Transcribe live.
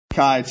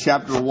Malachi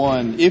chapter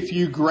 1. If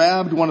you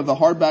grabbed one of the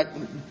hardback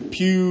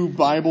Pew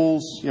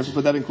Bibles, you have to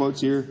put that in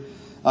quotes here,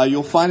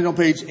 you'll find it on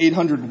page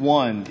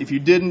 801. If you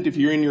didn't, if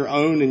you're in your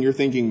own and you're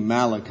thinking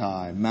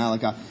Malachi,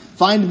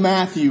 find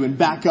Matthew and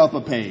back up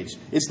a page.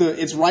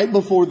 It's right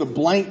before the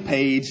blank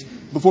page,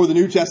 before the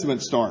New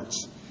Testament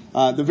starts.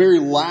 The very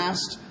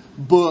last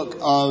book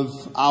of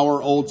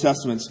our Old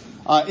Testaments.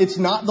 It's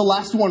not the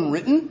last one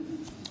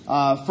written.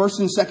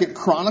 First and Second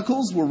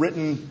Chronicles were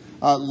written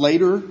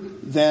later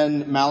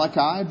than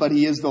Malachi, but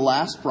he is the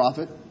last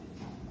prophet,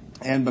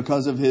 and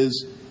because of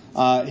his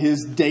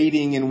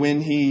dating and when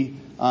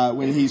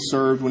he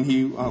served, when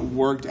he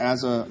worked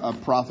as a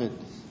prophet,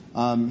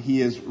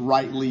 he is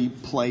rightly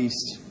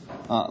placed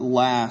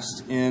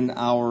last in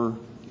our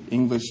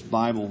English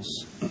Bibles.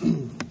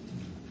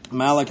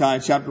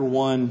 Malachi chapter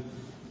 1,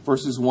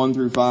 verses 1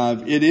 through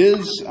 5. It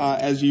is,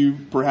 as you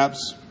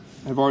perhaps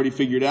have already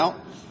figured out,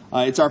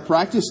 it's our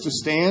practice to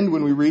stand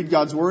when we read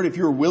God's Word. If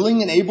you're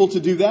willing and able to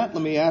do that,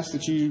 let me ask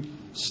that you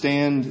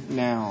stand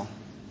now.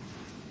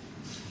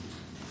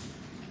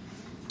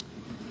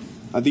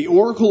 The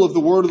oracle of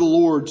the word of the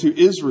Lord to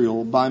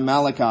Israel by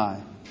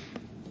Malachi.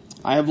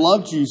 I have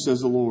loved you, says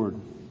the Lord.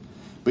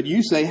 But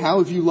you say, how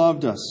have you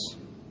loved us?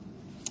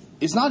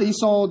 Is not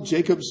Esau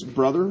Jacob's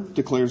brother,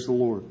 declares the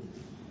Lord.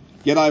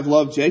 Yet I have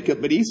loved Jacob,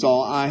 but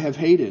Esau I have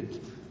hated.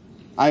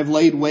 I have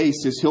laid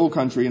waste his hill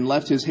country and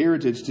left his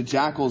heritage to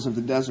jackals of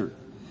the desert.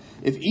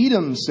 If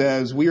Edom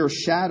says, we are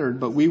shattered,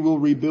 but we will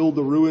rebuild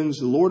the ruins,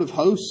 the Lord of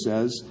hosts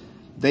says,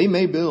 they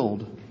may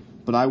build,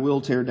 but I will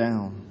tear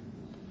down.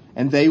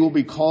 And they will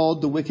be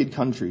called the wicked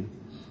country,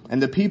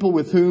 and the people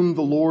with whom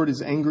the Lord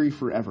is angry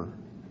forever.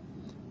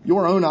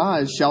 Your own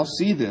eyes shall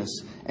see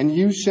this, and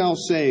you shall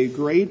say,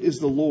 great is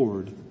the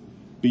Lord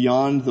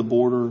beyond the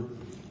border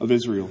of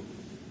Israel.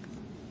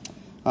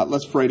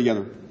 Let's pray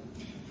together.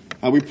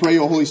 We pray,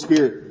 O Holy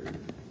Spirit,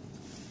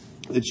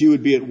 that you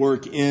would be at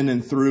work in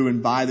and through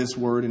and by this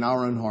word in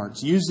our own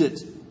hearts. Use it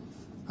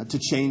to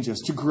change us,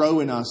 to grow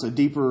in us a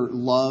deeper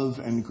love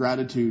and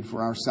gratitude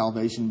for our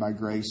salvation by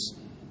grace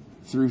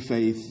through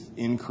faith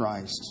in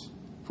Christ.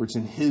 For it's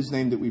in His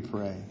name that we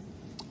pray.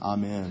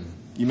 Amen.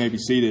 You may be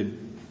seated.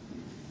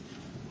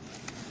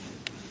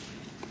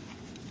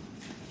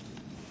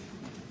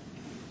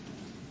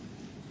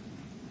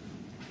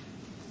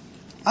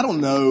 I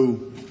don't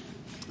know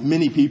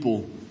many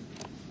people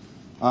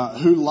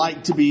who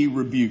like to be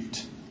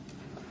rebuked.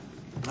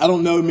 I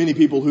don't know many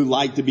people who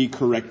like to be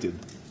corrected.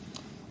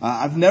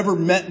 I've never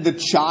met the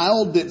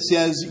child that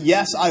says,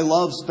 yes, I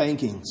love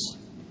spankings.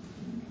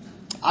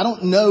 I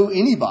don't know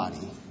anybody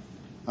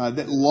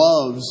that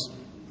loves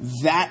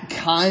that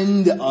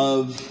kind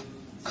of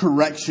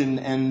correction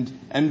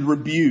and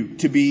rebuke,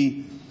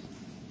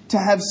 to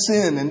have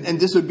sin and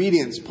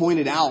disobedience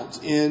pointed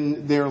out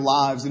in their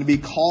lives and to be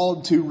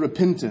called to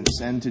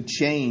repentance and to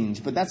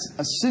change. But that's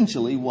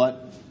essentially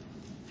what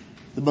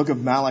the book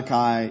of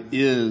Malachi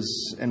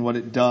is and what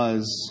it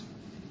does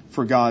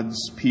for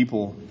God's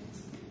people.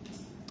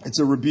 It's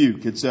a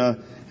rebuke. It's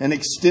an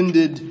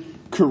extended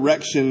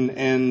correction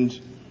and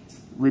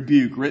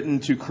rebuke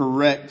written to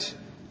correct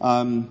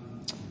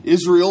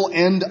Israel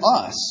and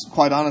us,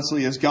 quite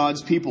honestly, as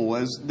God's people,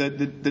 as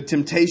the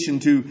temptation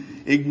to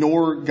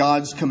ignore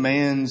God's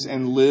commands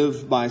and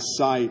live by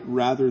sight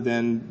rather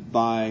than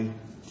by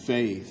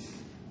faith.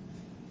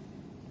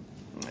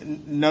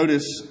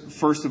 Notice,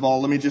 first of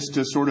all, let me just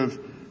to sort of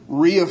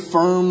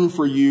reaffirm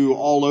for you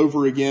all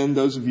over again,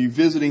 those of you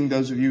visiting,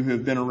 those of you who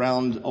have been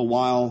around a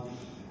while,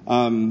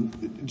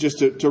 just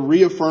to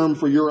reaffirm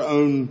for your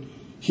own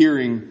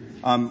hearing,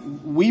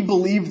 we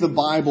believe the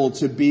Bible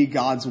to be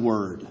God's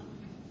Word.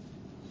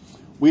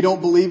 We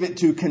don't believe it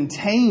to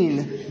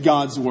contain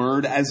God's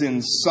Word, as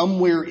in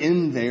somewhere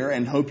in there,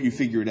 and hope you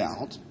figure it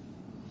out.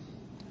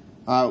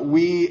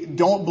 We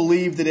don't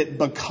believe that it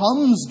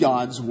becomes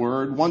God's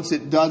Word once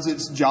it does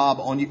its job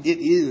on you. It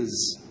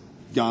is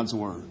God's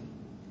Word.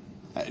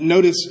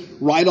 Notice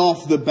right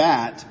off the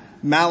bat,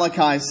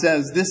 Malachi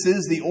says this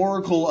is the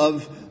oracle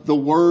of the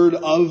word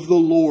of the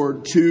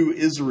Lord to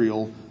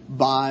Israel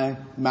by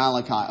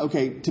Malachi.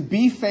 Okay, to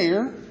be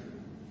fair,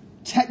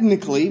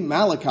 technically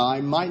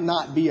Malachi might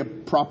not be a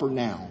proper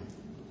noun.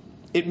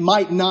 It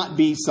might not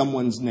be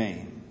someone's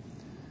name.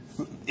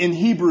 In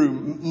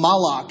Hebrew,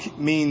 malach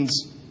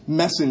means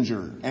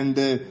messenger, and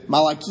the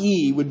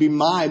Malachi would be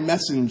my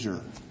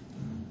messenger.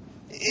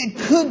 It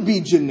could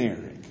be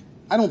generic.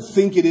 I don't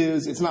think it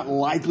is. It's not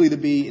likely to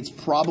be. It's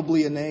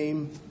probably a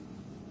name.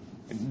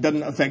 It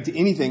doesn't affect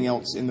anything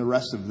else in the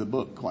rest of the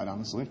book, quite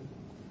honestly.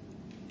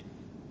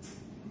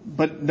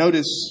 But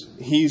notice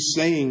he's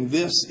saying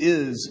this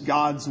is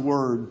God's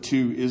word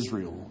to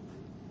Israel.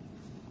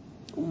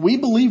 We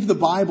believe the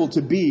Bible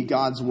to be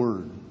God's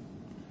word.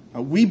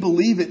 We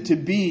believe it to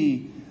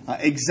be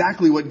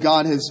exactly what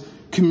God has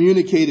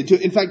communicated to.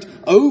 In fact,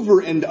 over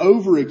and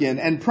over again,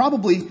 and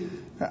probably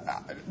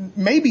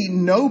maybe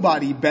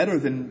nobody better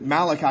than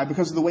Malachi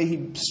because of the way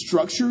he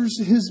structures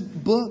his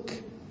book.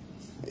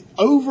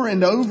 Over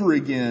and over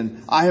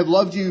again, I have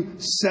loved you,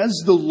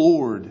 says the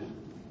Lord.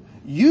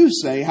 You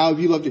say, how have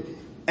you loved you?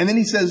 And then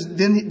he says,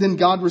 then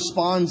God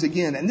responds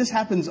again. And this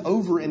happens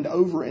over and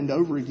over and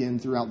over again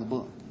throughout the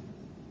book.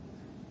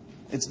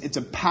 It's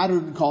a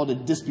pattern called a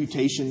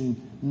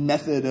disputation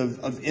method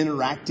of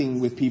interacting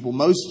with people.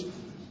 Most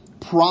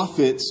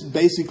prophets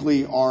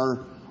basically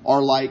are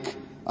like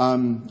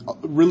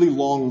really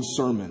long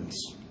sermons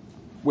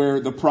where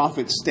the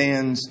prophet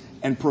stands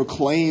and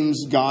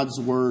proclaims God's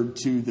word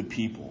to the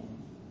people.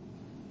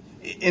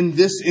 In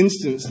this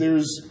instance,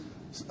 there's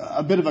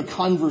a bit of a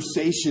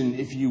conversation,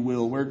 if you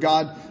will, where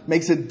God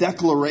makes a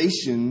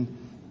declaration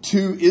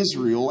to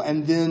Israel,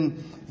 and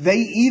then they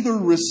either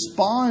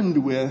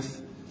respond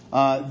with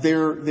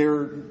their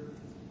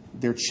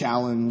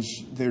challenge,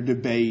 their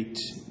debate,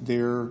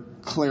 their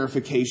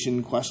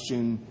clarification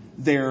question,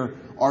 their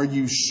 "are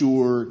you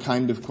sure"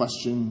 kind of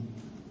question,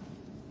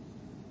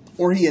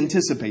 or he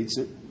anticipates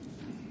it,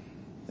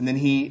 and then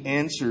he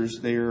answers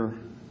their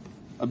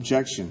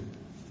objection.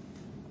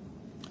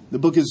 The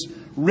book is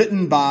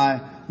written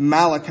by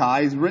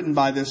Malachi. He's written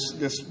by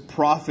this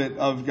prophet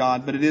of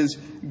God, but it is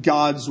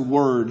God's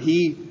word.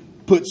 He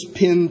puts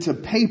pen to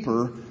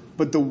paper,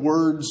 but the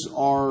words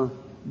are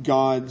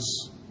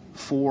God's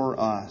for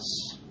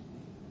us.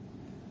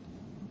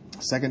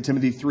 2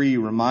 Timothy 3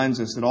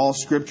 reminds us that all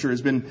Scripture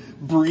has been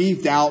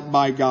breathed out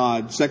by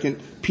God. 2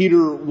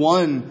 Peter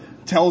 1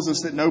 tells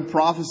us that no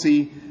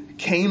prophecy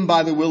came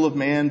by the will of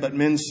man, but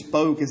men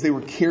spoke as they were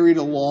carried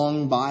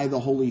along by the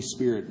Holy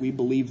Spirit. We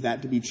believe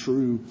that to be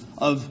true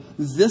of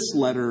this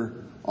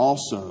letter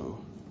also.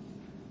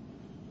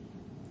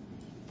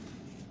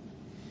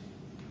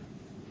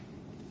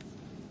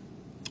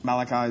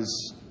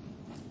 Malachi's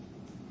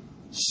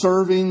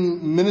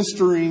serving,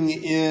 ministering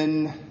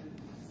in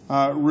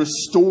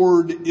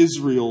restored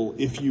Israel,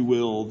 if you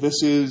will.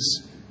 This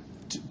is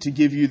to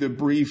give you the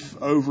brief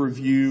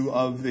overview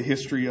of the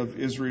history of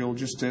Israel,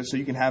 so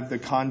you can have the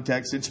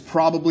context. It's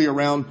probably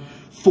around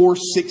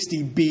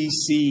 460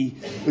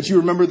 BC. But you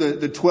remember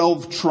the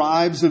 12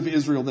 tribes of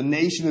Israel, the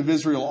nation of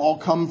Israel, all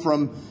come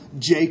from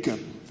Jacob.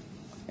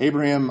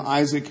 Abraham,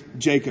 Isaac,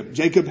 Jacob.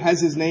 Jacob has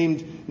his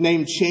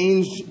name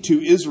changed to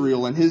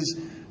Israel, and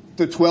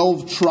the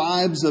 12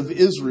 tribes of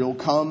Israel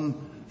come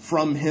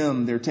from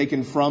him. They're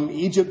taken from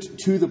Egypt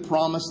to the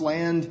promised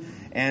land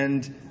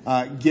and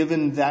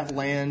given that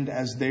land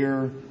as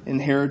their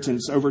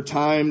inheritance. Over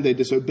time, they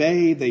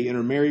disobey, they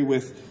intermarry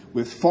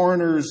with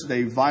foreigners,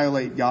 they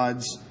violate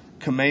God's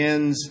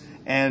commands,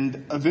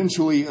 and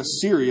eventually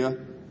Assyria,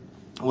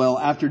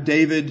 after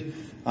David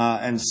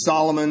and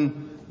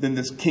Solomon, then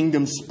this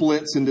kingdom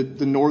splits into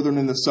the northern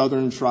and the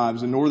southern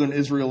tribes, the northern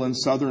Israel and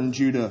southern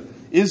Judah.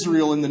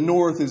 Israel in the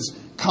north is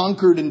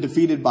conquered and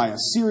defeated by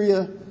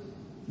Assyria.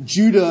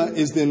 Judah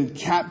is then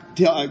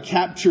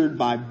captured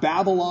by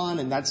Babylon,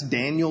 and that's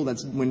Daniel.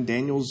 That's when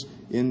Daniel's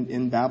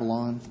in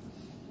Babylon.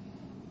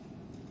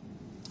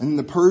 And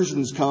the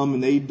Persians come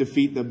and they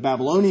defeat the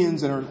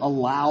Babylonians and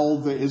allow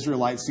the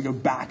Israelites to go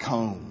back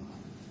home.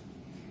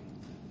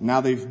 Now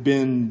they've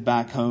been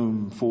back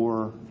home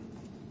for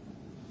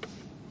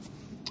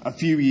a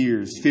few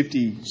years,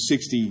 50,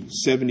 60,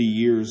 70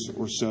 years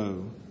or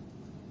so.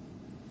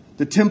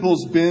 The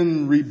temple's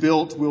been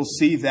rebuilt. We'll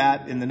see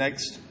that in the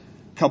next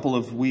couple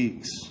of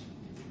weeks.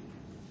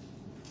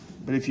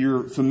 But if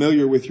you're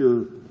familiar with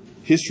your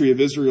history of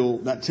Israel,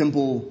 that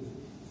temple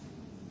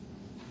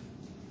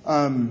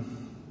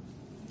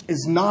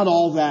is not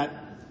all that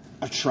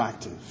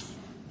attractive.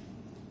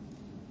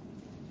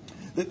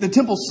 The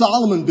temple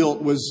Solomon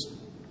built was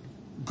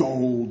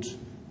gold,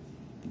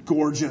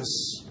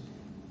 gorgeous,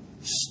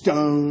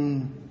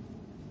 stone,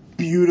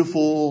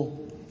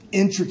 beautiful,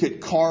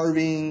 intricate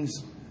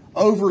carvings,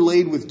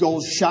 overlaid with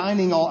gold,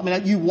 shining all.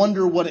 You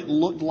wonder what it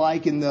looked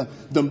like in the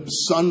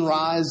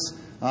sunrise,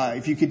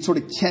 if you could sort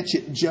of catch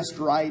it just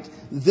right.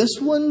 This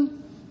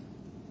one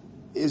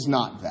is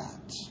not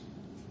that.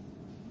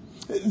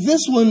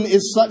 This one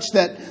is such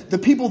that the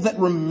people that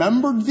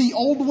remembered the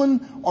old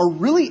one are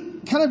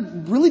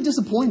really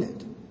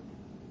disappointed.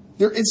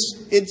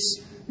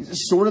 It's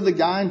sort of the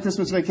guy in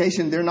Christmas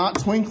Vacation. They're not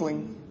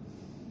twinkling.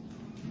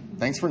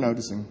 Thanks for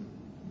noticing.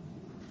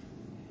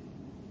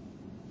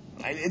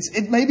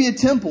 It may be a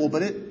temple,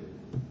 but it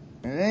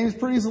ain't as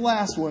pretty as the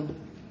last one.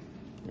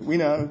 We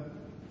know.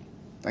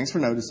 Thanks for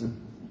noticing.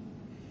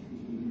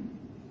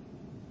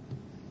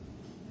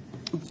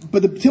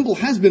 But the temple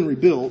has been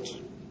rebuilt.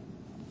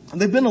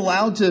 They've been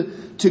allowed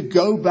to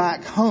go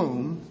back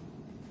home.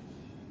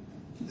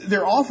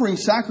 They're offering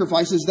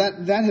sacrifices.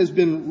 That has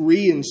been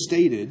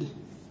reinstated.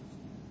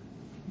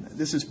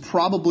 This is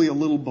probably a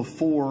little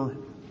before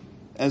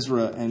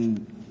Ezra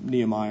and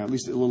Nehemiah, at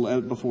least a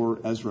little before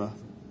Ezra.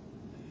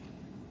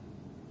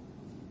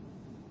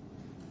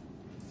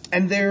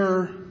 And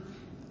they're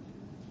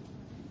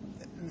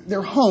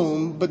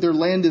home, but their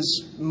land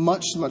is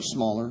much, much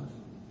smaller.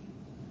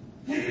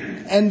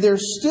 And they're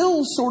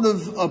still sort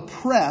of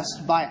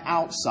oppressed by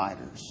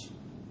outsiders.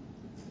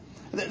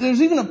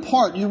 There's even a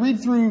part, you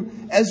read through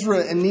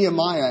Ezra and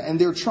Nehemiah, and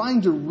they're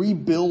trying to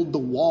rebuild the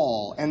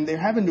wall, and they're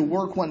having to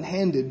work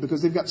one-handed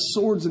because they've got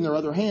swords in their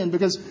other hand,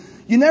 because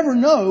you never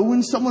know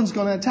when someone's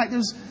going to attack.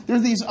 There are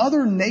these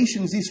other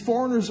nations, these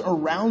foreigners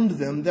around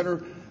them that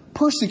are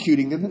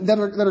persecuting them, that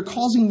are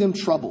causing them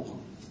trouble.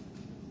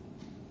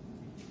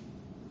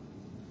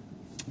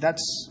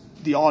 That's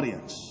the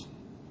audience.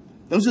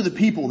 Those are the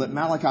people that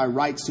Malachi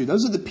writes to.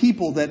 Those are the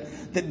people that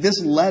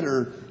this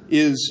letter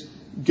is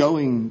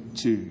going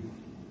to.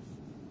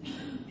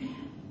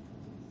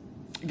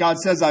 God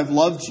says, I've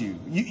loved you.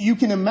 You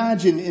can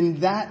imagine in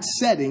that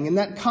setting, in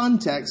that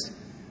context,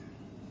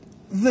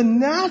 the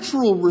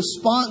natural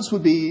response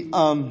would be,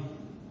 and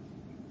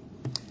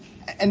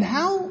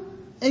how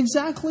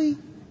exactly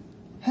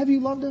have you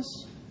loved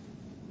us?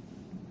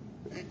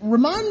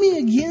 Remind me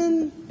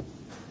again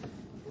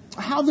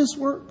how this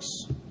works.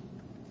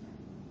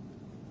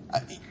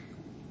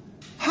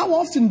 How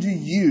often do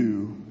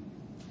you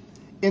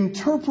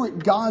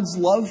interpret God's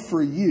love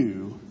for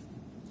you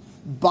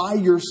by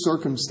your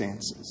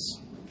circumstances?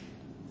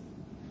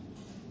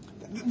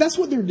 That's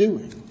what they're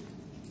doing.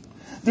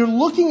 They're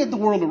looking at the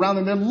world around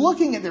them. They're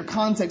looking at their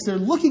context. They're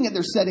looking at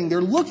their setting.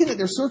 They're looking at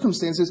their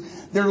circumstances.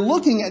 They're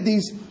looking at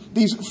these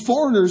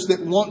foreigners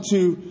that want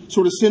to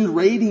sort of send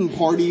raiding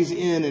parties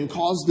in and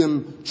cause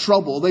them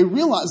trouble. They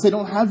realize they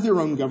don't have their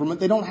own government.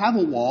 They don't have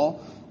a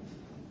wall.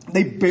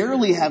 They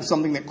barely have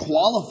something that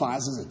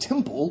qualifies as a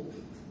temple.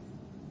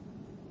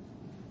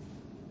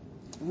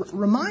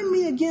 Remind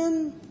me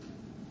again.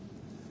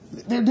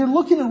 They're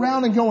looking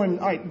around and going,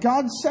 all right,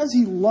 God says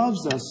He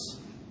loves us.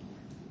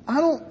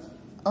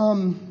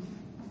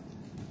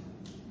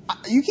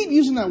 You keep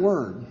using that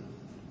word.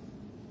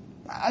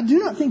 I do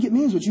not think it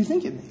means what you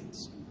think it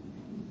means.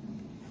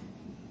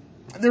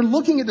 They're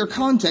looking at their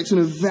context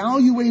and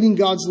evaluating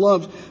God's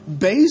love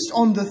based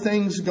on the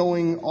things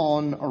going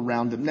on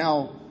around them.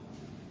 Now,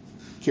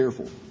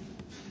 careful.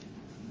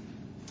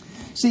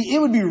 See, it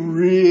would be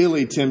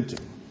really tempting.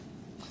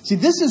 See,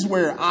 this is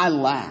where I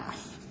laugh.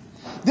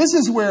 This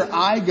is where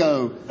I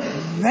go,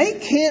 they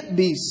can't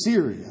be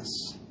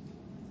serious.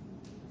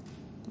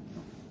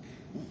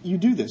 You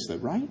do this though,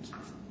 right?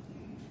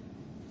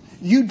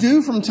 You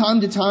do from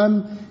time to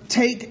time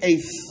take a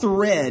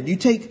thread. You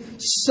take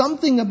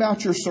something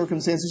about your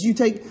circumstances. You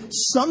take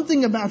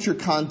something about your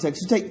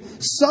context. You take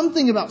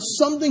something about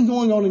something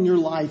going on in your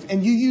life,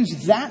 and you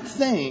use that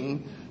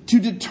thing to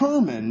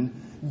determine,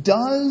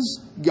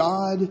 does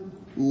God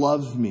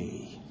love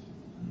me?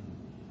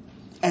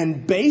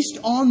 And based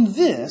on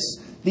this,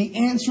 the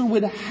answer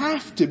would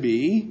have to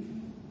be,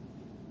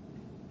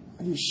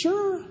 are you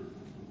sure?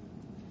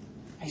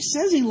 He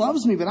says He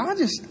loves me, but how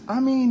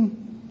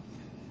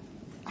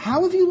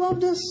have you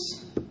loved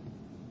us?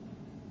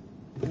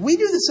 We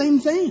do the same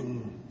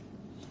thing.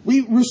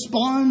 We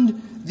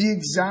respond the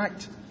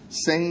exact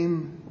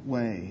same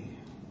way.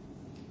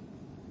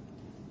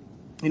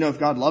 You know, if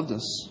God loved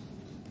us,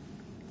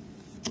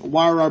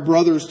 why are our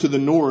brothers to the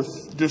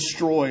north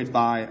destroyed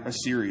by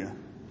Assyria?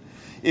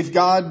 If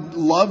God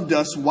loved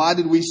us, why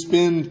did we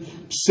spend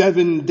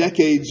 7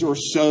 decades or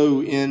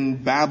so in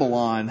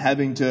Babylon,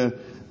 having to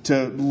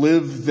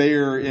live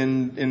there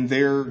in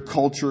their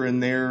culture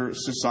and their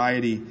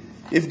society?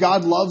 If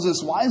God loves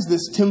us, why is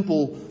this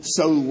temple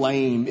so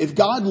lame? If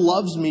God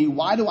loves me,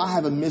 why do I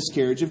have a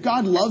miscarriage? If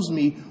God loves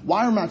me,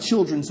 why are my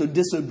children so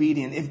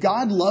disobedient? If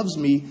God loves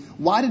me,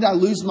 why did I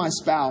lose my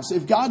spouse?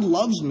 If God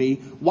loves me,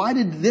 why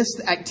did this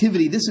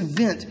activity, this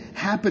event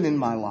happen in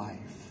my life?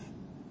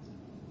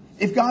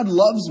 If God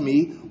loves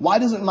me, why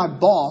doesn't my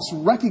boss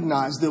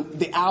recognize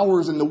the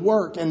hours and the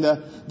work and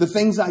the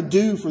things I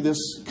do for this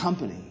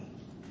company?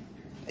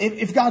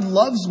 If God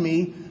loves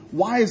me,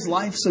 why is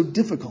life so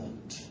difficult?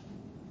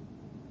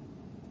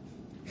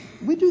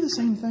 We do the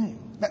same thing.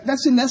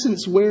 That's in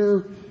essence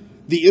where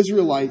the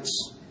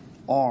Israelites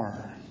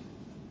are.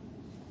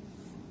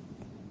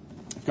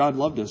 If God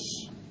loved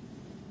us,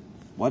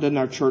 why doesn't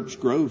our church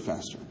grow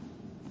faster?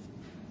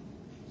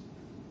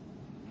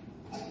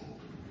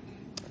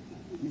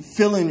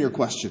 Fill in your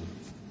question.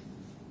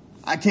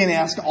 I can't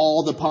ask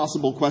all the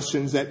possible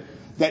questions that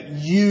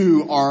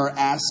you are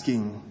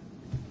asking,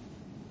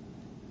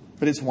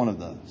 but it's one of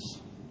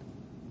those.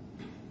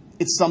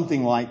 It's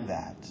something like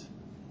that.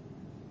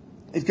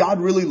 If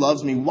God really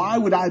loves me, why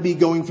would I be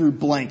going through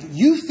blank?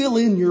 You fill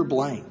in your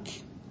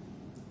blank.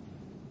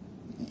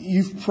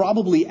 You've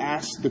probably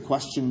asked the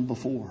question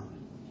before.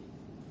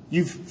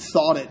 You've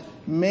thought it.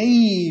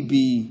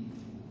 Maybe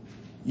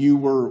you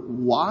were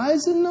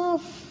wise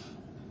enough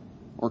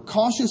or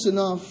cautious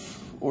enough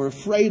or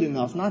afraid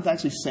enough not to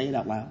actually say it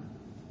out loud.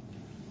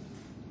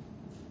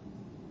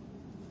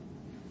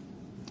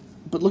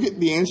 But look at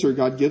the answer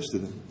God gives to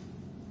them.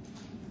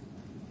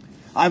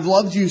 I've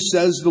loved you,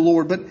 says the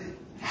Lord. But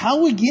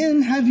how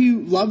again have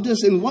you loved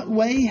us? In what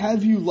way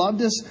have you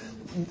loved us?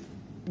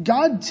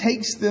 God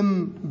takes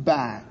them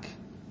back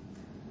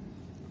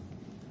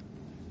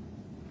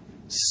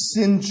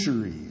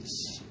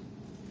centuries,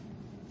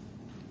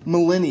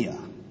 millennia,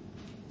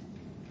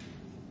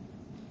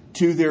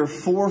 to their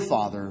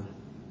forefather,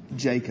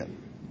 Jacob?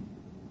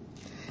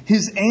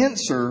 His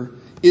answer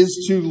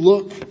is to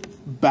look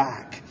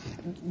back.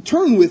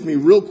 Turn with me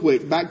real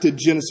quick back to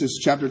Genesis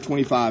chapter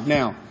 25.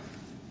 Now,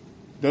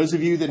 those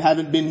of you that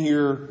haven't been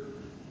here,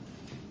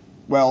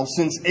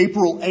 since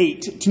April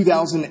 8,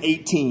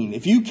 2018,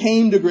 if you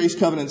came to Grace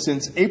Covenant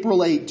since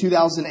April 8,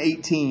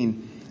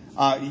 2018,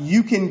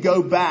 you can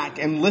go back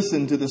and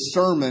listen to the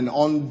sermon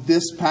on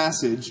this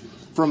passage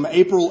from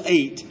April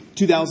 8,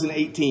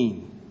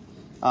 2018.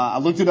 I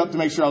looked it up to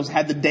make sure I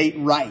had the date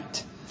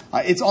right.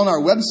 It's on our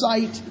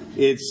website.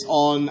 It's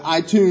on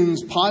iTunes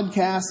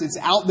podcast. It's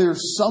out there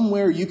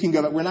somewhere. You can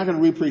go back. We're not going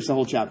to re-preach the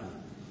whole chapter.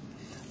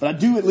 But I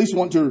do at least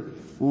want to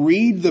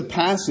read the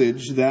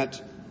passage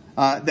that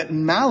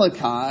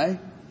Malachi,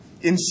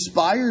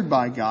 inspired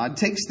by God,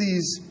 takes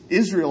these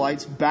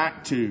Israelites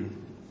back to.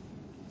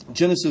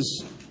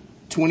 Genesis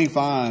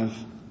 25,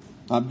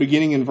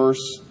 beginning in verse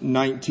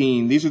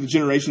 19. These are the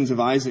generations of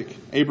Isaac,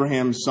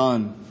 Abraham's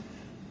son.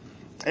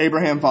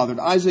 Abraham fathered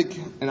Isaac,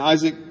 and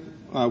Isaac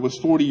was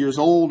 40 years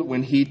old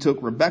when he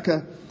took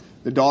Rebekah,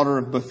 the daughter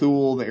of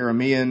Bethuel, the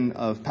Aramean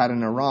of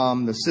Paddan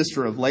Aram, the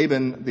sister of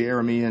Laban, the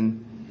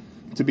Aramean,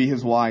 to be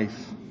his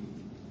wife.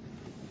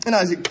 And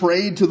Isaac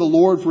prayed to the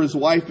Lord for his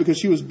wife because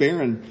she was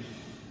barren.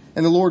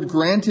 And the Lord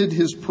granted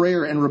his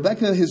prayer, and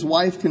Rebekah, his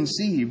wife,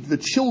 conceived. The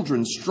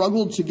children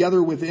struggled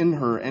together within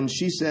her, and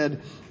she said,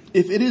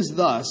 "If it is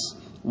thus,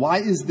 why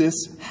is this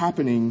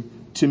happening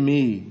to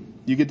me?"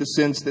 You get the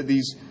sense that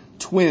these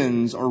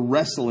twins are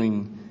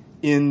wrestling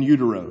in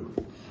utero.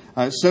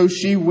 So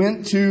she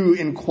went to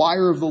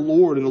inquire of the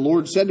Lord, and the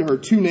Lord said to her,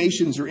 "Two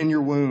nations are in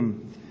your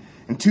womb,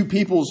 and two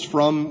peoples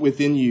from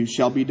within you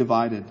shall be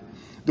divided.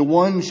 The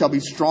one shall be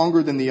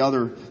stronger than the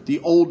other.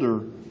 The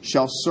older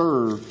shall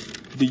serve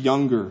the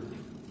younger."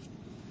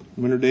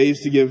 When her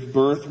days to give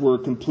birth were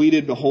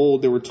completed,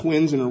 behold, there were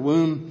twins in her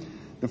womb.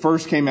 The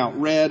first came out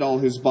red, all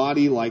his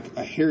body like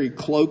a hairy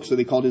cloak, so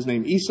they called his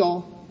name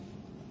Esau.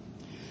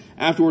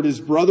 Afterward, his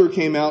brother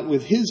came out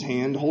with his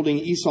hand, holding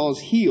Esau's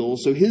heel,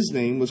 so his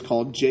name was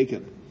called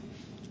Jacob.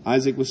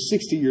 Isaac was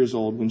 60 years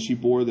old when she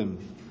bore them.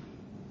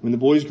 When the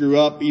boys grew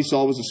up,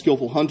 Esau was a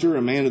skillful hunter,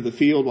 a man of the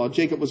field, while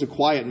Jacob was a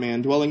quiet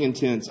man, dwelling in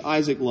tents.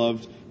 Isaac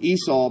loved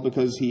Esau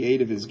because he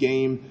ate of his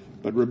game,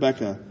 but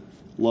Rebekah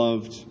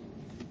loved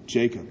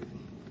Jacob.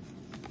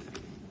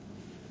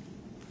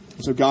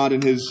 So God,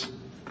 in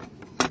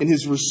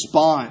his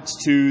response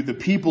to the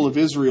people of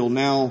Israel,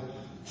 now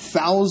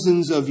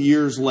thousands of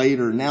years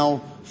later,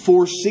 now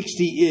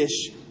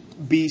 460-ish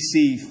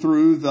BC,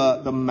 through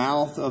the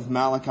mouth of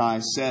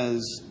Malachi,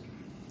 says,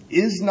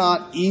 "Is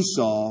not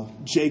Esau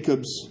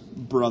Jacob's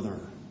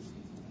brother?"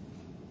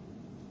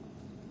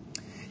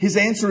 His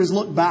answer is,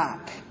 look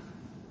back.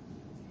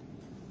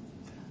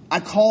 I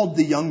called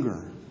the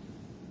younger.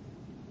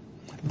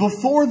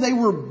 Before they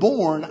were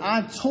born,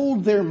 I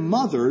told their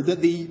mother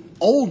that the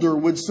older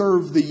would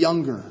serve the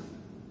younger.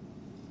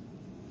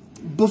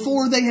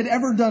 Before they had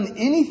ever done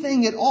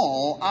anything at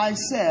all, I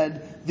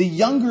said, the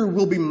younger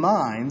will be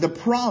mine. The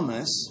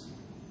promise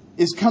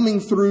is coming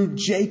through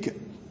Jacob.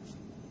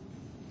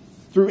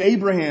 Through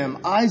Abraham,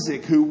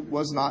 Isaac, who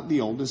was not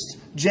the oldest,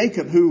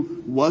 Jacob,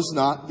 who was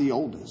not the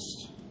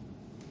oldest.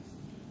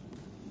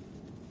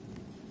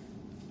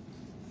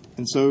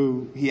 And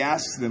so he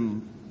asks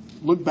them,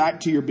 look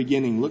back to your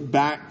beginning. Look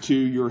back to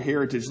your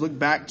heritage. Look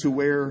back to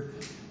where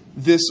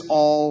this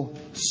all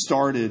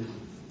started.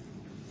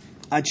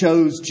 I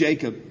chose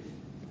Jacob.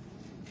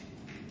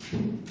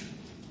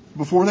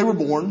 Before they were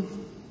born,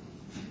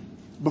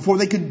 before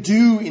they could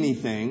do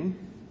anything,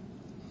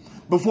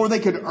 before they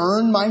could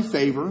earn my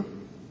favor,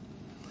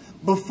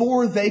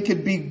 before they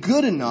could be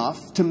good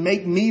enough to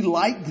make me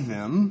like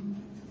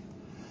them,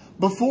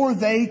 before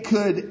they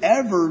could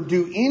ever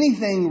do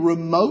anything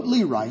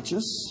remotely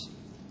righteous,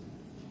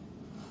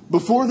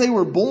 before they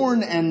were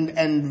born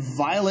and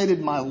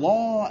violated my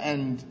law,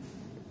 and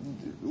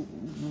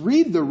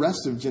read the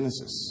rest of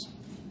Genesis.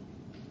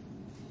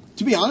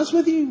 To be honest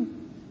with you,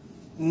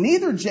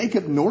 neither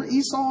Jacob nor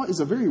Esau is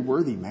a very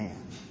worthy man.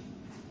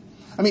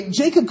 I mean,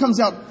 Jacob comes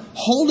out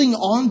holding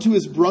on to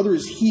his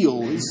brother's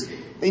heels.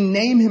 They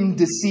name him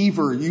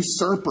deceiver,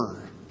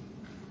 usurper.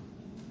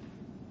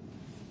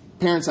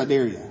 Parents, I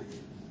dare you.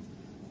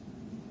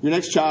 Your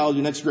next child,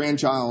 your next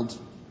grandchild,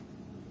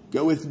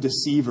 go with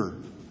deceiver.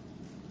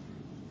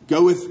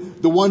 Go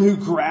with the one who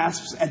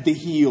grasps at the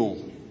heel.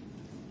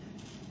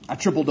 I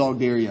triple dog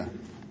dare you.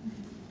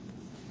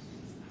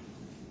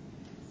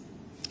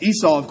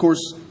 Esau, of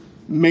course,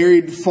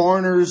 married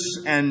foreigners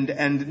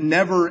and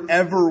never,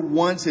 ever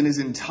once in his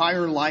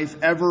entire life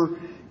ever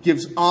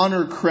gives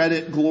honor,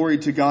 credit, glory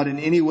to God in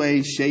any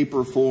way, shape,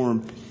 or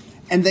form.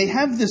 And they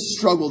have this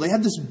struggle. They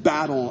have this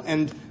battle.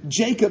 And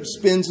Jacob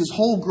spends his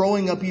whole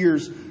growing up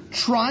years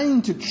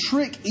trying to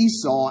trick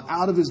Esau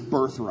out of his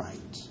birthright.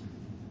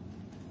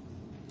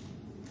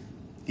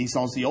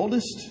 Esau's the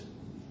oldest.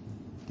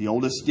 The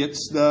oldest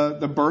gets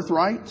the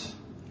birthright.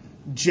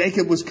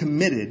 Jacob was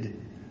committed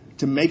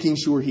to making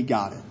sure he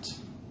got it.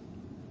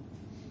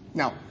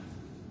 Now,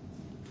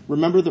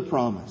 remember the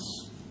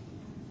promise.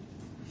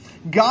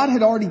 God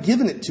had already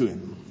given it to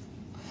him.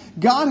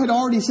 God had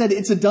already said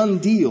it's a done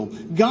deal.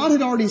 God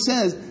had already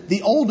said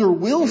the older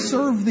will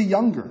serve the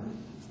younger.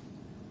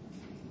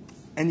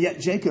 And yet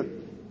Jacob,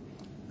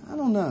 I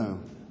don't know.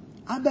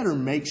 I better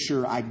make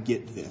sure I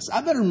get this.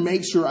 I better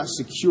make sure I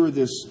secure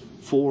this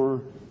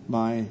for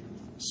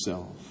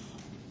myself.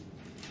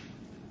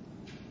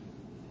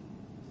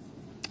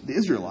 The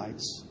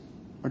Israelites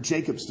are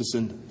Jacob's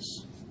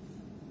descendants.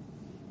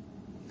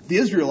 The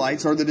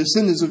Israelites are the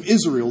descendants of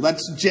Israel.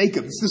 That's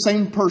Jacob. It's the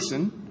same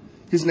person.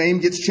 His name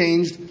gets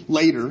changed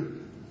later.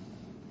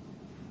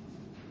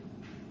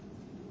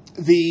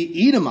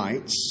 The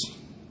Edomites,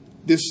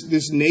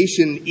 this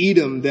nation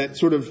Edom that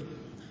sort of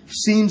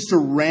seems to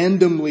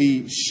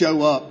randomly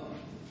show up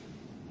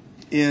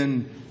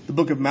in the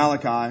book of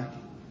Malachi,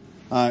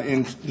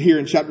 here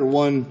in chapter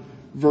 1,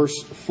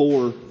 verse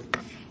 4.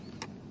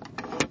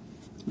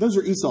 Those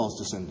are Esau's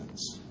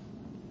descendants.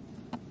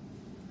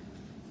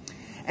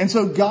 And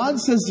so God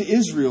says to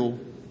Israel,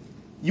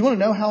 you want to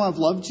know how I've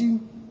loved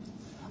you?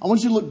 I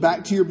want you to look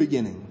back to your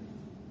beginning.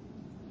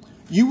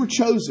 You were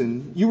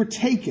chosen. You were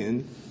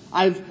taken.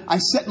 I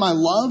set my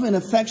love and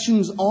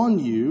affections on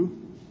you,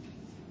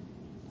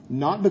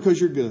 not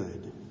because you're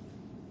good,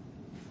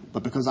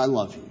 but because I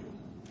love you,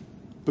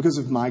 because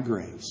of my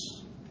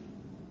grace.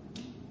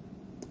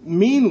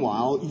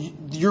 Meanwhile,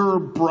 your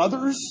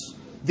brothers,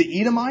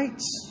 the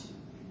Edomites,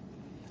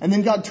 and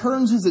then God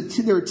turns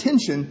their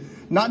attention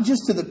not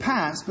just to the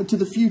past, but to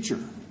the future.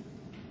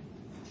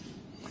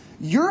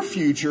 Your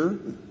future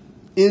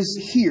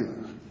is here.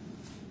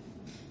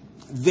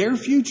 Their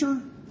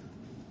future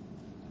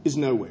is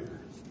nowhere.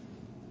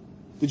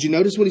 Did you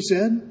notice what he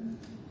said?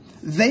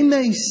 They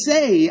may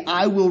say,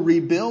 I will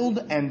rebuild,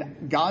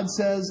 and God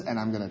says, and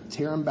I'm going to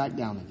tear them back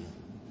down again.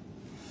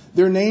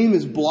 Their name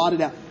is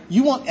blotted out.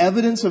 You want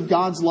evidence of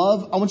God's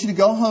love? I want you to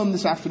go home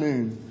this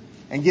afternoon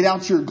and get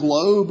out your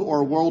globe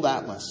or world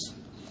atlas.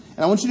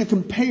 And I want you to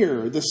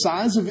compare the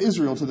size of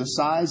Israel to the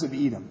size of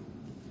Edom.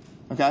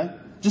 Okay?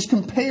 Just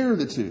compare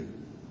the two.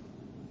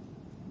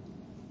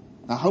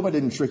 I hope I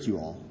didn't trick you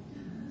all.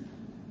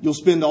 You'll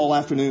spend all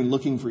afternoon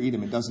looking for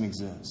Edom. It doesn't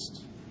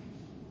exist.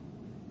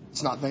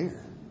 It's not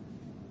there.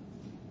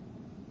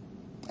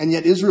 And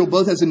yet Israel,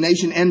 both as a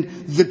nation and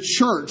the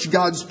church,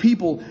 God's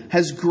people,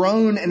 has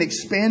grown and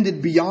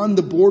expanded beyond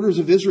the borders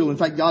of Israel. In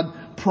fact,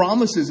 God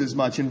promises as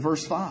much in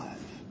verse 5.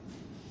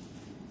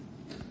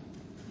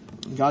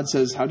 God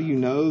says, how do you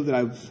know that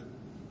I've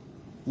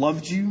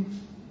loved you?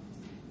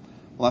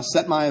 Well, I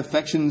set my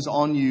affections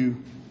on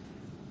you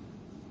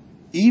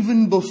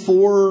even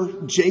before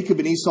Jacob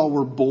and Esau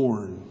were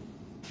born.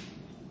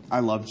 I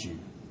loved you.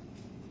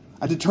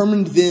 I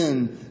determined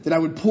then that I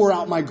would pour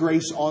out my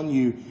grace on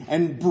you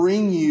and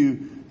bring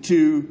you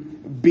to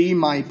be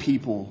my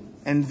people.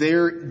 And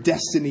their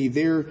destiny,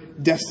 their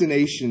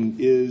destination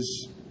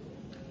is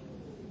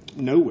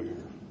nowhere.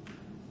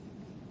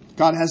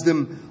 God has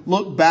them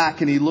look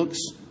back and he looks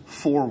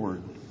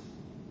forward.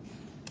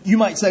 You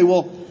might say,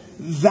 well,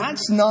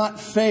 that's not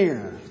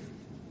fair.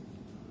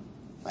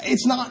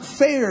 It's not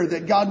fair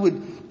that God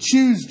would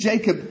choose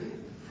Jacob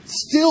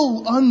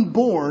still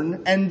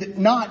unborn and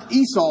not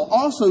Esau,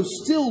 also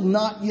still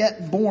not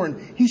yet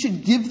born. He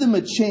should give them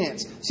a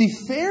chance. See,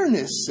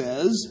 fairness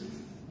says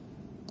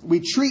we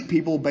treat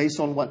people based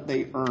on what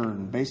they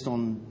earn, based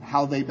on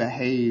how they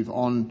behave,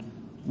 on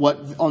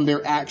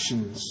their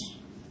actions.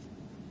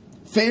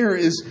 Fair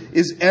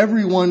is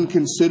everyone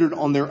considered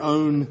on their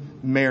own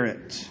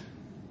merit.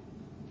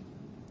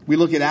 We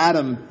look at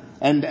Adam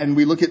and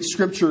we look at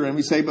Scripture and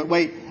we say, but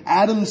wait,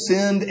 Adam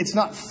sinned. It's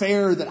not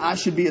fair that I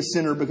should be a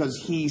sinner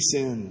because he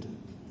sinned.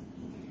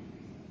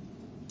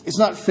 It's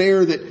not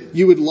fair that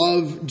you would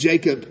love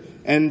Jacob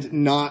and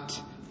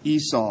not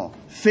Esau.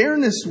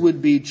 Fairness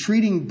would be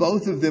treating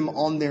both of them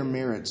on their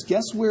merits.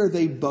 Guess where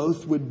they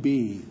both would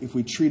be if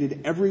we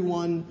treated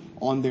everyone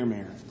on their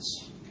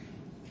merits?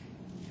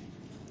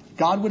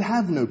 God would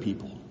have no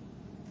people.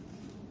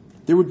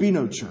 There would be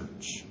no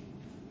church.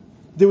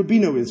 There would be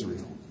no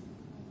Israel.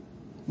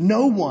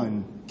 No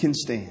one can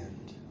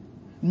stand.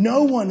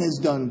 No one has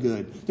done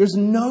good. There's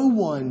no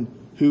one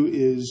who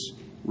is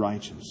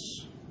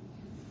righteous.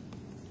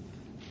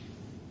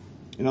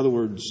 In other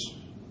words,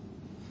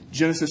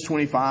 Genesis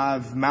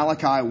 25,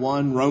 Malachi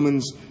 1,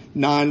 Romans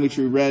 9, which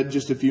we read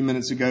just a few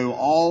minutes ago,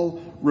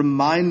 all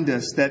remind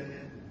us that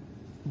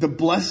the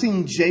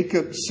blessing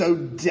Jacob so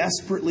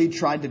desperately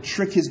tried to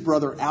trick his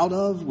brother out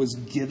of was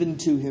given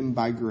to him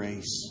by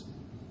grace,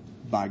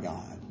 by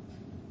God.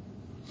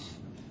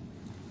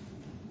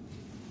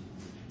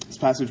 This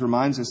passage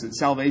reminds us that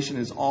salvation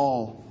is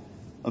all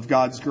of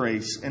God's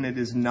grace, and it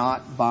is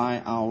not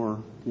by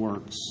our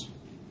works.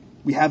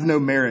 We have no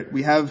merit.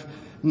 We have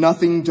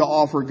nothing to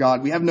offer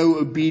God. We have no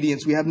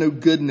obedience. We have no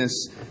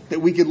goodness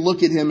that we could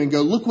look at him and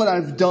go, look what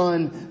I've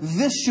done.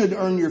 This should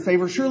earn your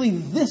favor. Surely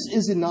this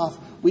is enough.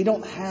 We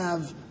don't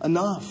have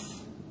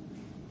enough.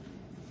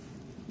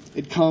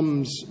 It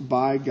comes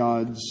by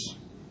God's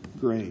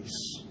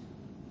grace.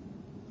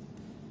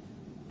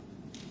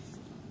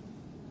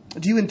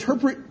 Do you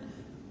interpret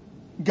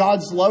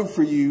God's love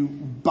for you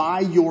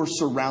by your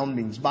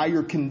surroundings, by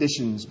your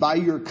conditions, by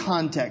your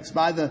context,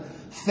 by the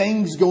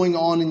things going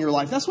on in your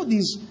life. That's what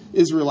these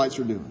Israelites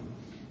are doing.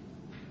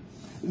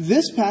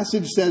 This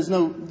passage says,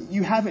 no,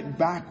 you have it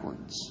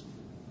backwards.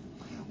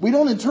 We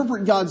don't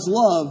interpret God's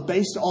love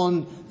based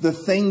on the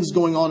things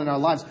going on in our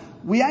lives.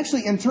 We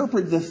actually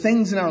interpret the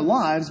things in our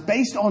lives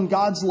based on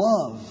God's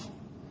love.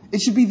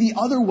 It should be the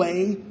other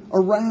way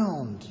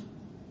around.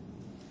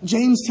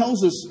 James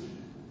tells us,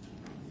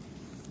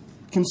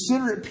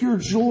 consider it pure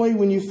joy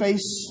when you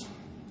face...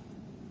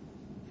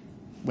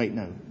 Wait,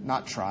 no,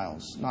 not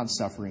trials, not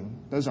suffering.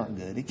 Those aren't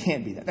good. It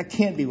can't be that. That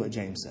can't be what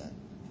James said.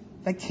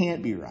 That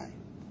can't be right.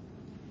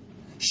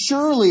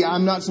 Surely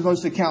I'm not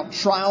supposed to count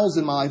trials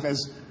in my life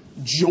as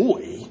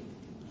joy.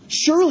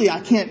 Surely I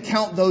can't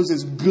count those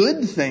as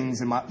good things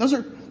in my life.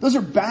 Those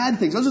are bad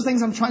things. Those are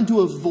things I'm trying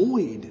to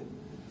avoid.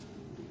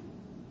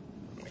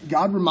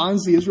 God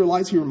reminds the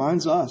Israelites, He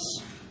reminds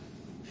us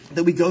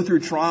that we go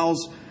through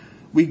trials,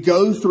 we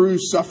go through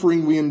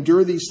suffering, we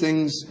endure these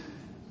things,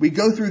 we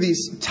go through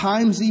these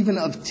times even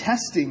of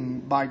testing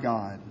by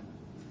God.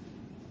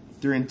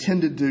 They're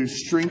intended to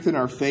strengthen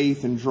our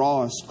faith and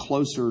draw us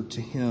closer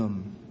to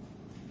Him.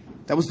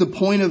 That was the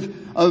point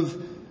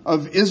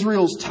of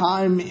Israel's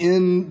time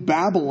in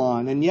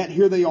Babylon. And yet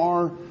here they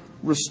are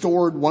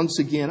restored once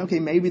again. Okay,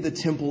 maybe the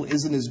temple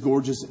isn't as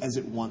gorgeous as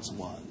it once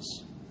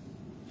was.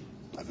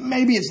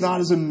 Maybe it's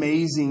not as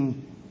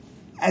amazing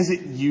as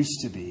it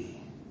used to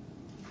be.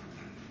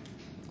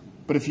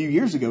 But a few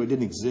years ago, it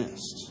didn't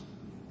exist.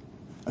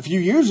 A few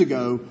years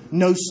ago,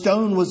 no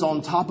stone was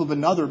on top of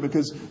another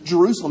because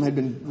Jerusalem had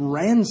been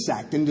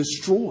ransacked and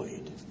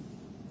destroyed.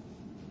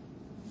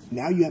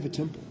 Now you have a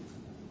temple.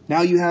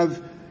 Now you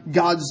have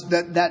God's,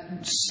 that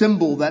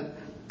symbol,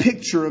 that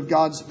picture of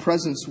God's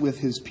presence with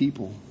His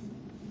people.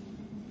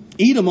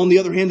 Edom, on the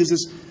other hand, is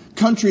this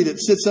country that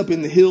sits up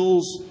in the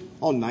hills,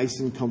 all nice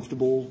and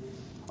comfortable,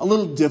 a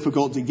little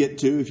difficult to get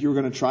to if you were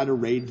going to try to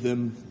raid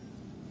them.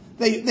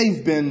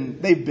 They've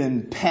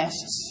been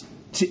pests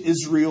to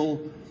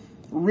Israel.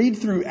 Read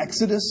through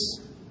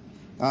Exodus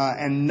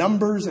and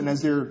Numbers, and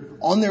as they're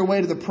on their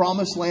way to the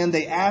Promised Land,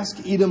 they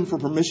ask Edom for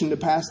permission to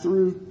pass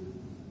through,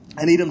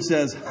 and Edom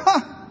says,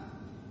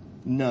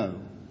 no,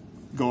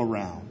 go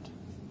around.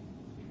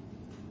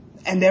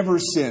 And ever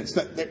since,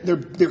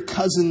 their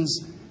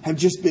cousins have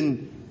just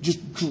been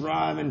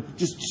driving,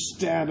 just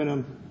stabbing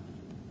them.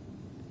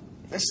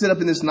 They sit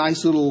up in this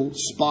nice little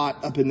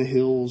spot up in the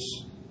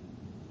hills.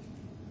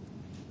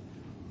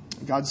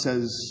 God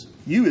says,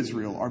 you,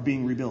 Israel, are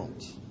being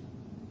rebuilt.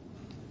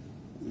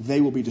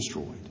 They will be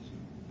destroyed.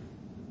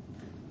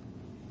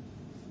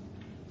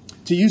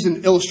 To use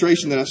an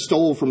illustration that I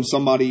stole from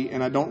somebody,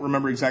 and I don't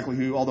remember exactly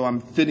who, although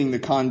I'm fitting the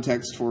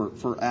context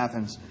for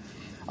Athens.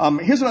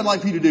 Here's what I'd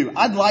like for you to do.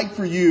 I'd like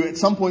for you, at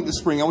some point this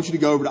spring, I want you to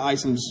go over to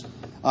Isom's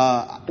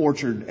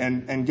orchard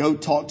and go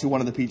talk to one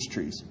of the peach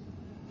trees.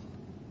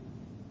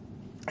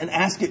 And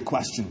ask it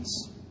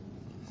questions.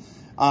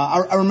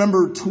 I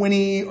remember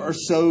 20 or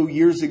so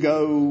years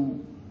ago,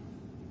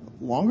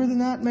 longer than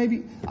that maybe,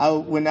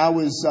 when I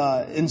was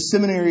in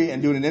seminary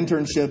and doing an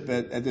internship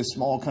at this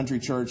small country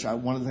church,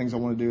 one of the things I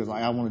wanted to do is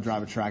I want to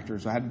drive a tractor.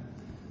 So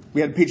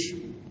we had peach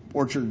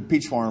orchard,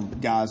 peach farm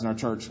guys in our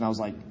church, and I was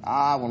like,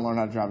 I want to learn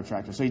how to drive a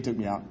tractor. So he took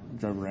me out,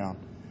 drove around.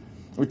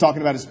 We're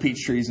talking about his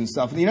peach trees and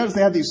stuff. And you notice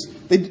they have these,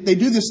 they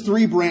do this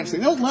 3-branch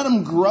thing. They don't let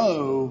them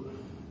grow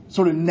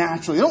sort of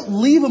naturally. They don't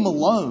leave them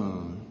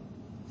alone.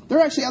 They're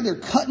actually out there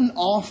cutting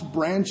off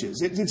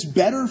branches. It's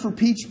better for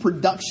peach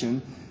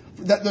production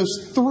that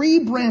those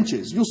 3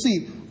 branches, you'll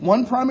see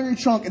one primary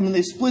chunk and then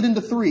they split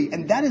into 3.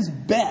 And that is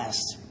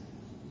best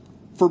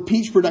for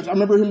peach production. I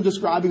remember him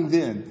describing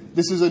then,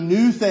 this is a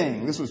new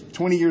thing. This was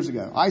 20 years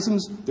ago.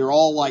 Isoms, they're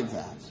all like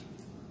that.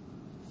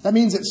 That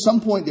means at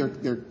some point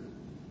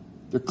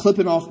they're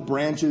clipping off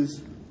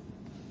branches,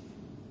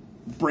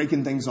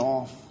 breaking things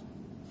off.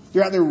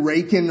 They're out there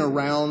raking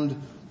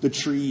around the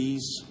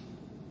trees.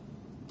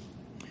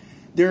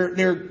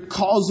 They're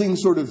causing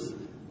sort of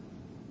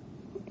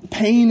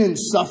pain and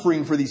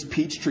suffering for these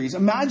peach trees.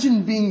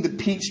 Imagine being the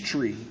peach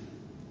tree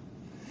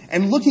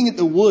and looking at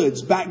the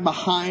woods back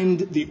behind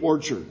the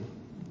orchard.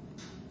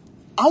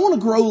 I want to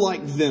grow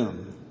like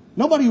them.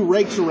 Nobody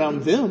rakes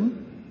around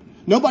them.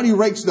 Nobody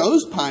rakes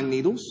those pine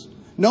needles.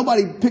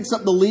 Nobody picks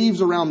up the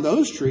leaves around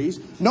those trees.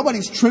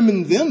 Nobody's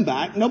trimming them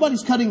back.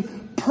 Nobody's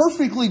cutting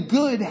perfectly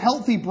good,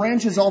 healthy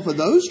branches off of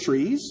those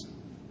trees.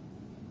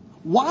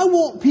 Why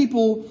won't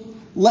people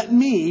let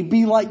me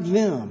be like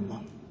them?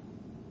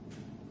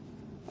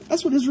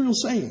 That's what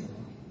Israel's saying.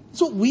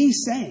 That's what we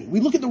say. We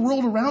look at the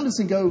world around us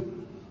and go,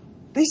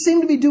 they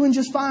seem to be doing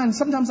just fine.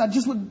 Sometimes I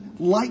just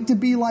would like to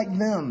be like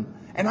them.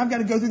 And I've got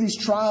to go through these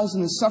trials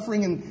and the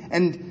suffering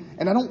and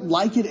I don't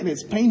like it and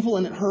it's painful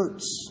and it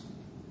hurts.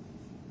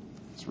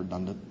 It's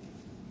redundant.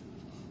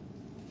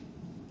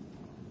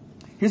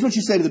 Here's what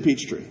you say to the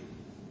peach tree.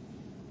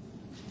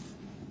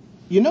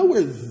 You know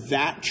where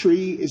that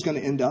tree is going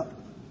to end up?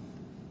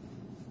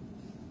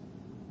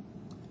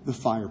 The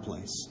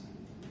fireplace.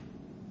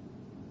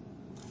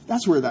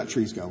 That's where that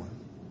tree's going.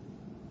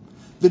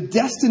 The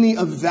destiny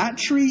of that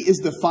tree is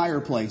the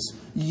fireplace.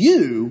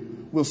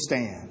 You will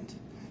stand.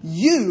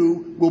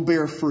 You will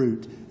bear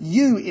fruit.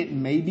 It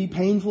may be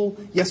painful.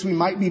 Yes, we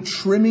might be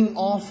trimming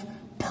off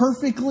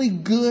perfectly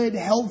good,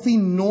 healthy,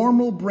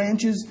 normal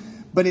branches,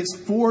 but it's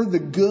for the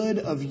good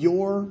of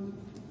your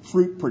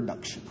fruit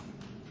production.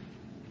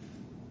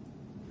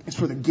 It's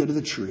for the good of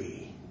the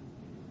tree.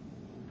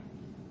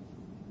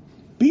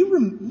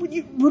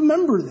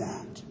 Remember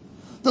that.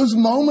 Those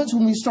moments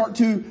when we start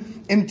to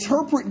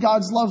interpret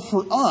God's love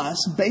for us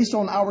based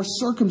on our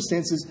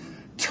circumstances,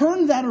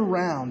 turn that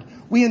around.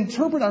 We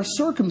interpret our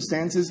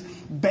circumstances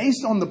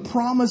based on the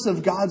promise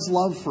of God's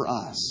love for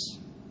us.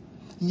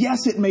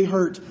 Yes, it may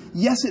hurt.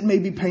 Yes, it may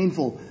be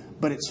painful,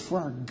 but it's for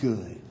our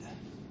good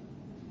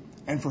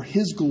and for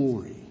His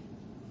glory.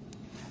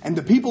 And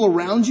the people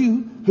around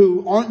you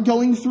who aren't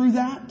going through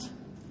that,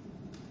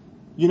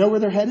 you know where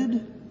they're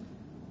headed?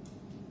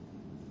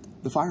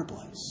 The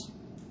fireplace.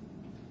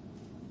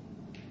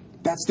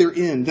 That's their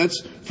end.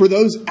 That's for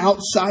those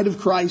outside of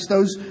Christ,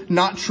 those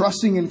not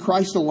trusting in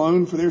Christ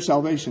alone for their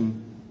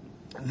salvation.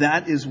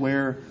 That is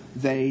where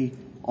they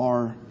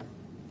are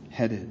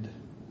headed.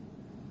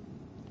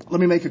 Let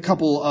me make a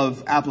couple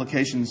of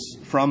applications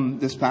from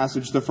this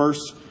passage. The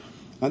first,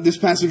 this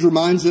passage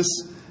reminds us,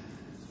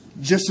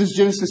 just as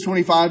Genesis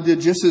 25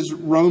 did, just as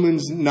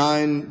Romans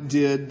 9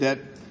 did, that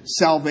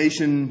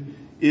salvation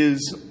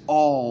is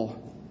all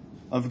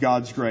of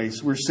God's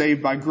grace. We're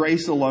saved by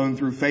grace alone,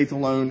 through faith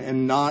alone,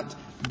 and not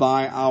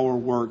by our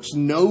works.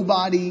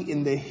 Nobody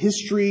in the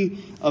history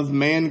of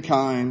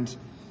mankind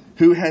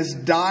who has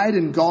died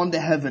and gone to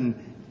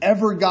heaven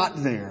ever got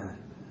there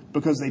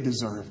because they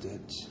deserved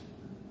it.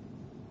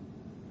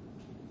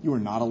 You are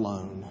not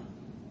alone.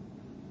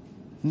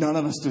 None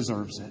of us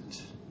deserves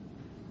it.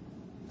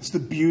 It's the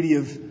beauty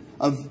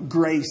of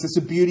grace. It's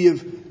the beauty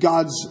of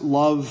God's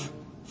love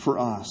for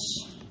us.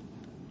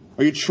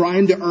 Are you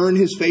trying to earn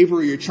His favor?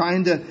 Are you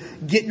trying to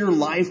get your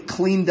life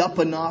cleaned up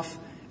enough?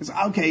 It's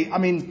okay,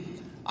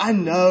 I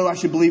know I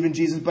should believe in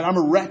Jesus, but I'm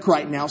a wreck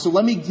right now. So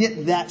let me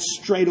get that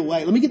straight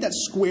away. Let me get that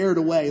squared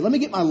away. Let me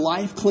get my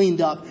life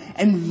cleaned up.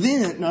 And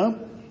then,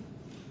 no.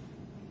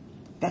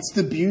 That's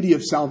the beauty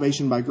of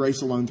salvation by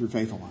grace alone, through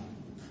faith alone.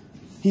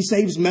 He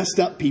saves messed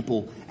up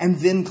people and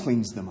then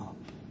cleans them up.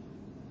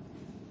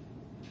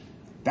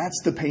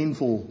 That's the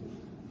painful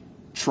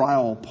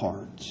trial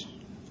part.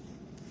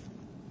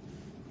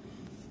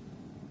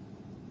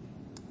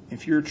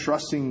 If you're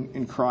trusting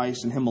in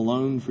Christ and Him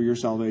alone for your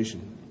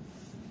salvation,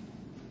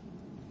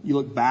 you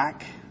look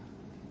back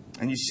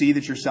and you see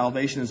that your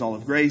salvation is all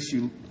of grace.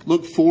 You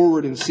look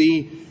forward and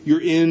see your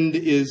end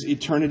is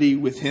eternity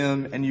with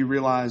Him, and you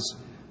realize,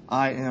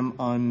 I am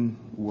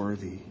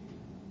unworthy.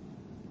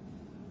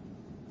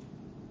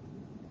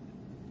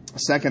 A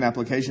second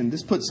application,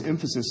 this puts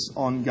emphasis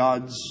on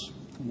God's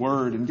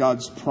Word and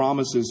God's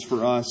promises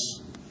for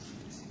us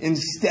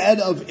instead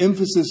of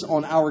emphasis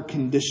on our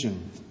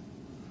condition.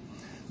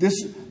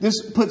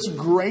 This puts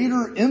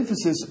greater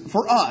emphasis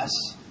for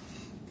us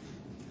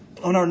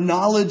on our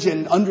knowledge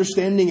and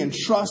understanding and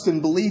trust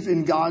and belief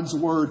in God's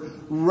Word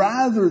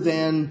rather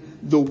than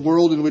the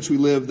world in which we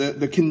live,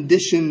 the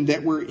condition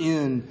that we're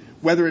in,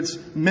 whether it's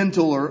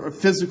mental or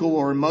physical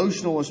or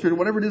emotional or spiritual,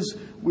 whatever it is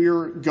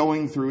we're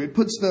going through. It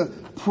puts the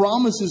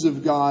promises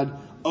of God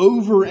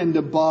over and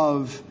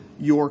above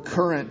your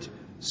current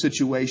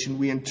situation.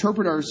 We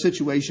interpret our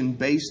situation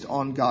based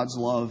on God's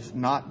love,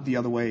 not the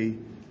other way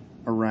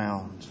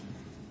around.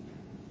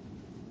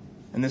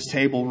 And this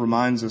table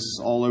reminds us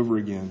all over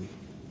again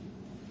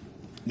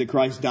that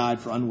Christ died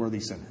for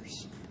unworthy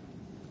sinners.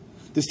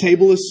 This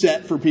table is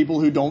set for people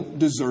who don't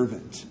deserve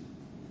it.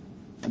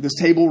 This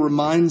table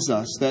reminds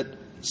us that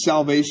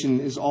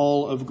salvation is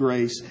all of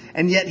grace.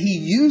 And yet He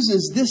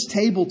uses this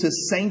table to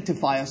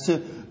sanctify us,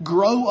 to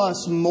grow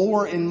us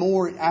more and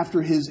more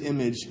after His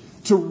image,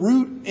 to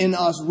root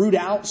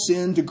out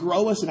sin, to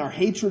grow us in our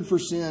hatred for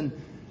sin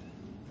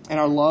and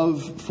our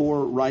love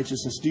for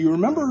righteousness. Do you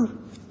remember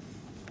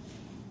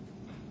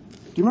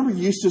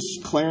Eustace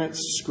Clarence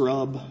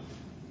Scrubb?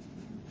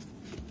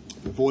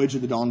 The Voyage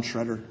of the Dawn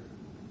Treader.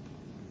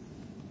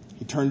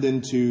 He turned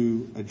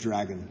into a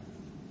dragon.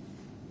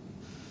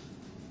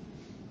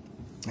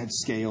 Had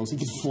scales. He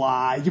could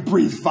fly. He could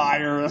breathe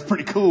fire. That's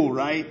pretty cool,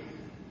 right?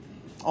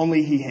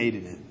 Only he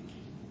hated it.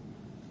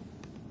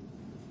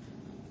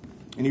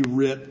 And he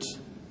ripped.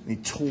 And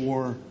he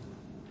tore. And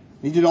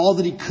he did all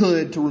that he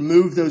could to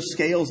remove those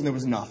scales, and there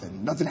was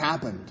nothing. Nothing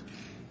happened.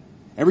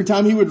 Every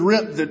time he would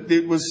rip,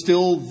 it was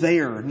still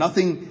there.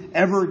 Nothing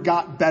ever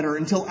got better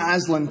until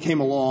Aslan came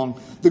along,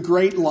 the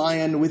great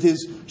lion with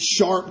his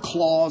sharp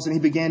claws, and he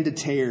began to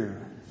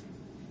tear.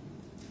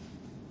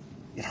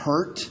 It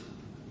hurt.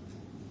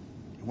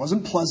 It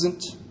wasn't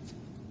pleasant,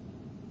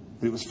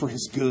 but it was for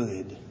his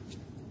good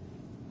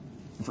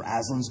and for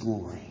Aslan's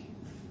glory.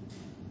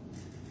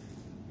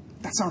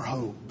 That's our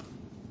hope.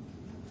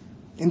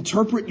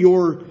 Interpret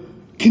your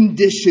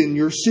condition,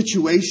 your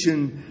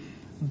situation,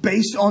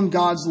 based on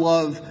God's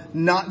love,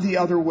 not the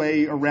other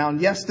way around.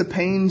 Yes, the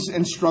pains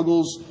and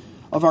struggles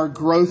of our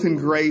growth in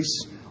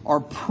grace are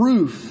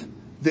proof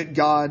that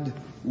God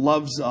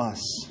loves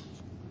us.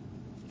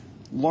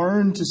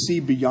 Learn to see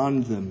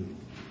beyond them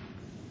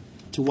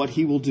to what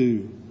He will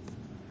do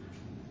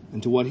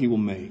and to what He will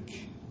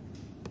make.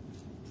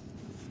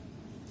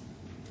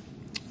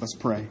 Let's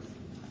pray.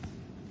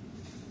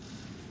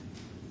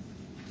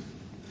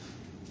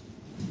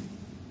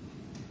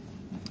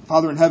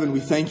 Father in heaven, we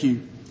thank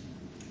you.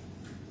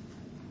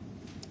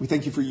 We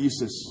thank you for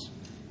Eustace,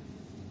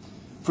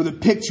 for the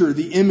picture,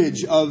 the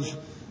image of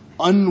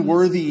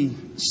unworthy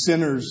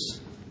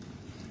sinners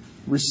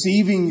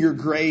receiving your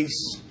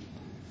grace,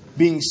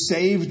 being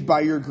saved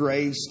by your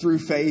grace through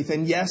faith.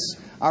 And yes,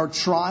 our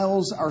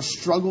trials, our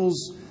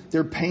struggles,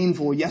 they're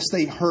painful. Yes,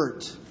 they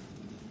hurt.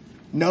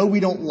 No, we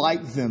don't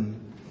like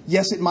them.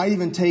 Yes, it might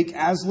even take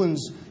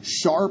Aslan's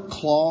sharp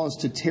claws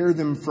to tear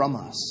them from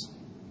us.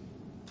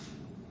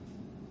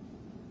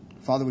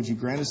 Father, would you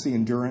grant us the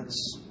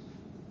endurance,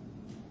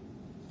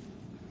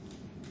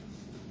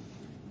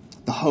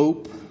 the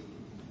hope,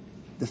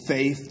 the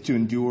faith to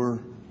endure,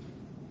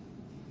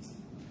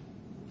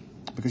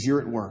 because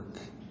you're at work.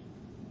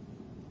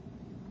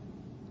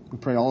 We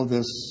pray all of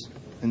this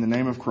in the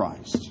name of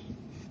Christ.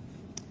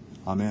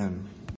 Amen.